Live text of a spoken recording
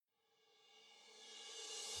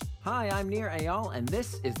Hi, I'm Nir Eyal, and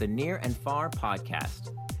this is the Near and Far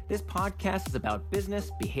podcast. This podcast is about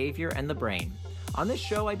business, behavior, and the brain. On this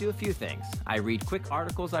show, I do a few things. I read quick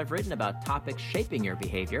articles I've written about topics shaping your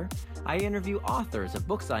behavior. I interview authors of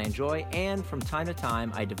books I enjoy, and from time to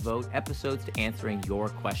time, I devote episodes to answering your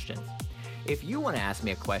questions. If you want to ask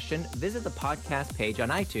me a question, visit the podcast page on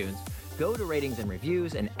iTunes, go to ratings and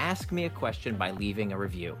reviews, and ask me a question by leaving a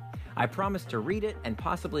review. I promise to read it and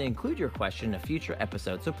possibly include your question in a future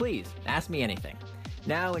episode, so please, ask me anything.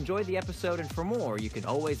 Now, enjoy the episode, and for more, you can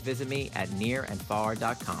always visit me at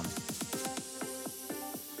nearandfar.com.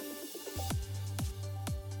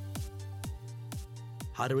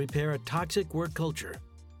 How to Repair a Toxic Work Culture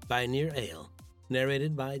by Nir Eyal,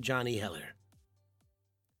 narrated by Johnny Heller.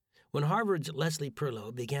 When Harvard's Leslie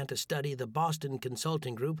Perlow began to study the Boston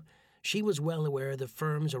Consulting Group, she was well aware of the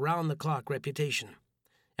firm's around-the-clock reputation.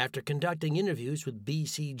 After conducting interviews with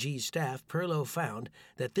BCG's staff, Perlow found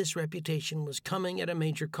that this reputation was coming at a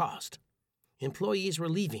major cost. Employees were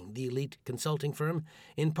leaving the elite consulting firm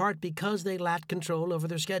in part because they lacked control over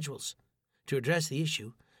their schedules. To address the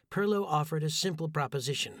issue, Perlow offered a simple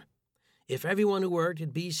proposition. If everyone who worked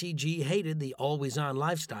at BCG hated the always-on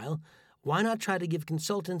lifestyle, why not try to give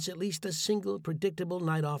consultants at least a single predictable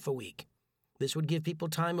night off a week? This would give people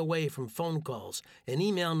time away from phone calls and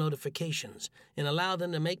email notifications and allow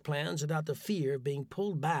them to make plans without the fear of being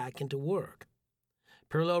pulled back into work.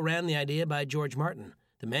 Perlow ran the idea by George Martin,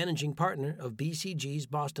 the managing partner of BCG's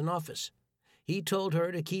Boston office. He told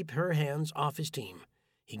her to keep her hands off his team.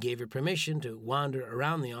 He gave her permission to wander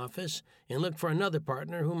around the office and look for another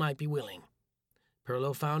partner who might be willing.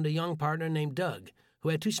 Perlow found a young partner named Doug, who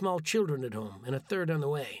had 2 small children at home and a third on the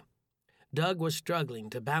way. Doug was struggling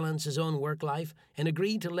to balance his own work life and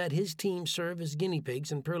agreed to let his team serve as guinea pigs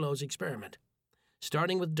in Perlow's experiment.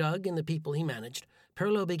 Starting with Doug and the people he managed,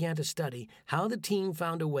 Perlow began to study how the team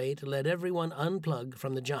found a way to let everyone unplug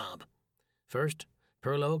from the job. First,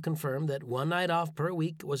 Perlow confirmed that 1 night off per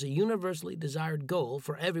week was a universally desired goal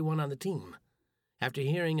for everyone on the team. After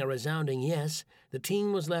hearing a resounding yes, the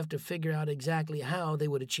team was left to figure out exactly how they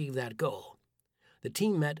would achieve that goal. The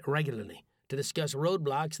team met regularly to discuss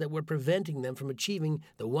roadblocks that were preventing them from achieving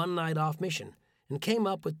the 1 night off mission, and came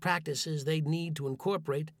up with practices they'd need to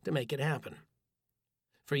incorporate to make it happen.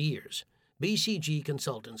 For years, BCG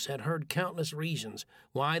consultants had heard countless reasons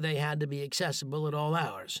why they had to be accessible at all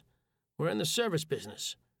hours. We're in the service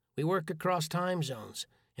business. We work across time zones,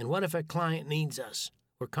 and what if a client needs us?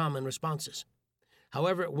 Were common responses.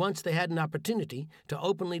 However, once they had an opportunity to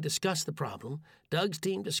openly discuss the problem, Doug's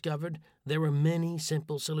team discovered there were many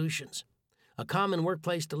simple solutions. A common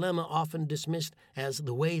workplace dilemma, often dismissed as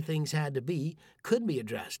the way things had to be, could be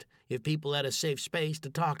addressed if people had a safe space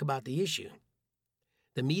to talk about the issue.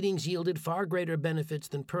 The meetings yielded far greater benefits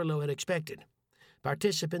than Perlow had expected.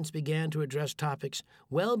 Participants began to address topics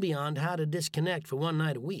well beyond how to disconnect for 1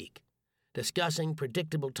 night a week. Discussing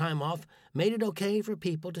predictable time off made it okay for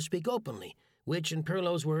people to speak openly, which, in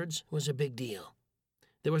Perlow's words, was a big deal.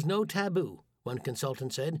 There was no taboo, one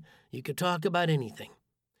consultant said. You could talk about anything.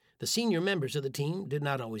 The senior members of the team did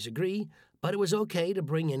not always agree, but it was okay to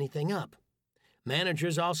bring anything up.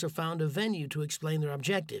 Managers also found a venue to explain their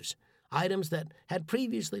objectives, items that had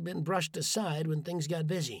previously been brushed aside when things got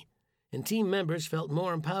busy, and team members felt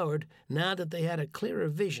more empowered now that they had a clearer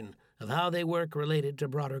vision of how they work related to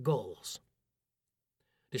broader goals.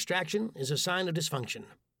 Distraction is a sign of dysfunction.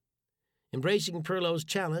 Embracing Perlow's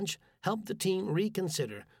challenge helped the team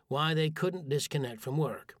reconsider why they couldn't disconnect from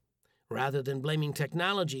work. Rather than blaming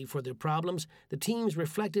technology for their problems, the teams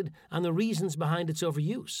reflected on the reasons behind its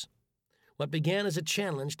overuse. What began as a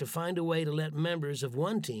challenge to find a way to let members of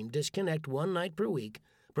one team disconnect 1 night per week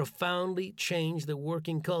profoundly changed the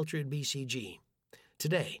working culture at BCG.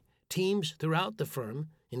 Today, teams throughout the firm,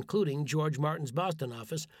 including George Martin's Boston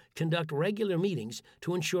office, conduct regular meetings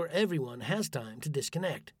to ensure everyone has time to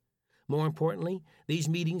disconnect. More importantly, these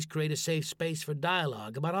meetings create a safe space for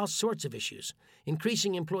dialogue about all sorts of issues,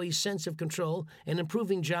 increasing employees' sense of control and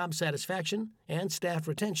improving job satisfaction and staff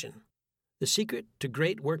retention. The secret to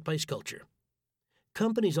great workplace culture.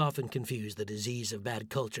 Companies often confuse the disease of bad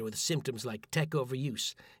culture with symptoms like tech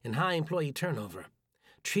overuse and high employee turnover.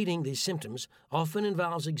 Treating these symptoms often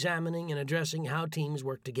involves examining and addressing how teams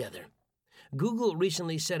work together. Google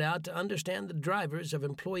recently set out to understand the drivers of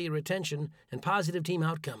employee retention and positive team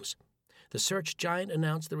outcomes. The search giant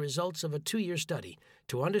announced the results of a 2-year study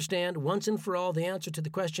to understand once and for all the answer to the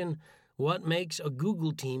question, what makes a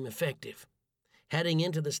Google team effective? Heading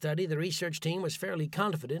into the study, the research team was fairly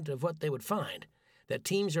confident of what they would find, that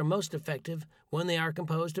teams are most effective when they are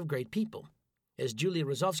composed of great people. As Julia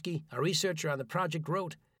Rozovsky, a researcher on the project,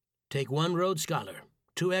 wrote, "Take one Rhodes Scholar,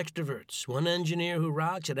 2 extroverts, 1 engineer who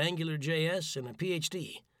rocks at AngularJS, and a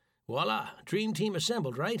PhD. Voila, dream team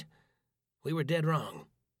assembled, right? We were dead wrong.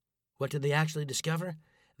 What did they actually discover?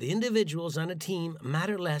 The individuals on a team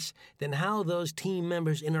matter less than how those team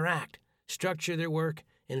members interact, structure their work,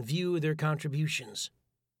 and view their contributions.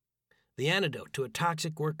 The antidote to a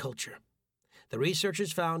toxic work culture. The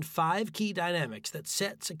researchers found 5 key dynamics that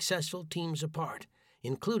set successful teams apart,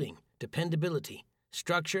 including dependability,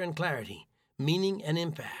 structure and clarity, meaning and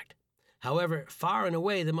impact. However, far and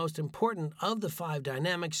away the most important of the 5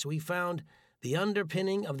 dynamics we found, the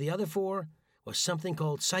underpinning of the other 4, was something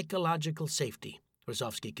called psychological safety,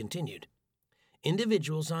 Rosofsky continued.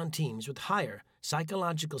 Individuals on teams with higher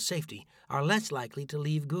psychological safety are less likely to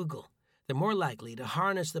leave Google. They're more likely to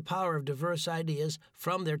harness the power of diverse ideas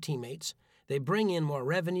from their teammates. They bring in more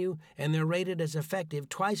revenue, and they're rated as effective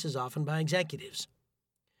twice as often by executives.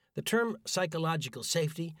 The term psychological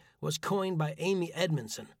safety was coined by Amy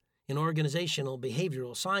Edmondson, an organizational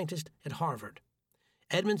behavioral scientist at Harvard.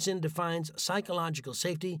 Edmondson defines psychological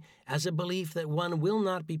safety as a belief that one will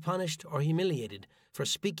not be punished or humiliated for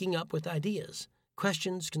speaking up with ideas,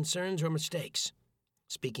 questions, concerns, or mistakes.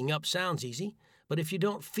 Speaking up sounds easy, but if you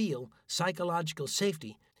don't feel psychological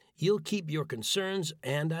safety, you'll keep your concerns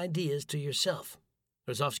and ideas to yourself.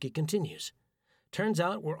 Rosofsky continues. Turns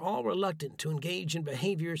out we're all reluctant to engage in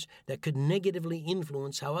behaviors that could negatively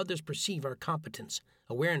influence how others perceive our competence,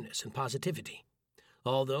 awareness, and positivity.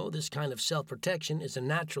 Although this kind of self-protection is a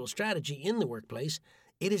natural strategy in the workplace,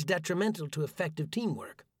 it is detrimental to effective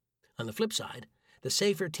teamwork. On the flip side, the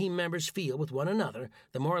safer team members feel with one another,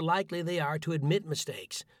 the more likely they are to admit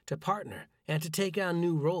mistakes, to partner, and to take on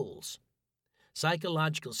new roles.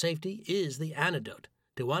 Psychological safety is the antidote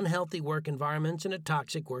to unhealthy work environments and a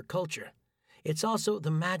toxic work culture. It's also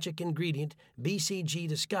the magic ingredient BCG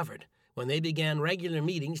discovered when they began regular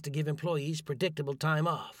meetings to give employees predictable time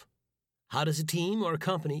off. How does a team or a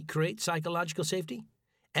company create psychological safety?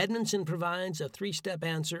 Edmondson provides a 3-step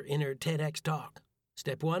answer in her TEDx talk.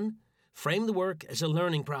 Step 1, frame the work as a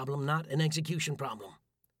learning problem, not an execution problem.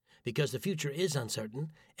 Because the future is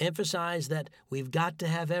uncertain, emphasize that we've got to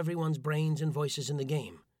have everyone's brains and voices in the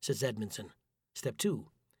game, says Edmondson. Step 2,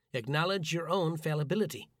 acknowledge your own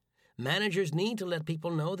fallibility. Managers need to let people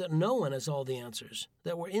know that no one has all the answers,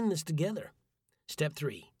 that we're in this together. Step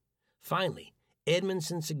 3, finally,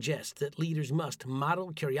 Edmondson suggests that leaders must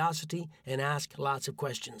model curiosity and ask lots of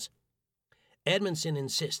questions. Edmondson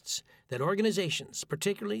insists that organizations,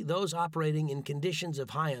 particularly those operating in conditions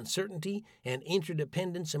of high uncertainty and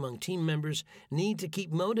interdependence among team members, need to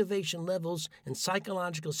keep motivation levels and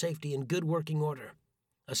psychological safety in good working order,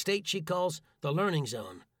 a state she calls the learning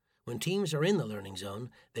zone. When teams are in the learning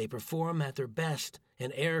zone, they perform at their best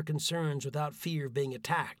and air concerns without fear of being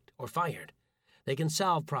attacked or fired. They can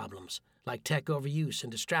solve problems, like tech overuse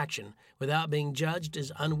and distraction, without being judged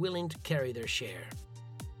as unwilling to carry their share.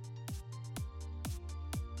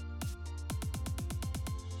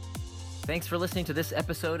 Thanks for listening to this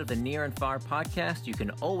episode of the Near and Far podcast. You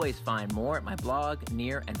can always find more at my blog,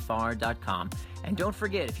 nearandfar.com. And don't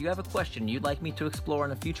forget, if you have a question you'd like me to explore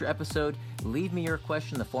in a future episode, leave me your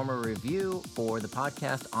question in the form of a review for the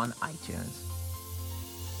podcast on iTunes.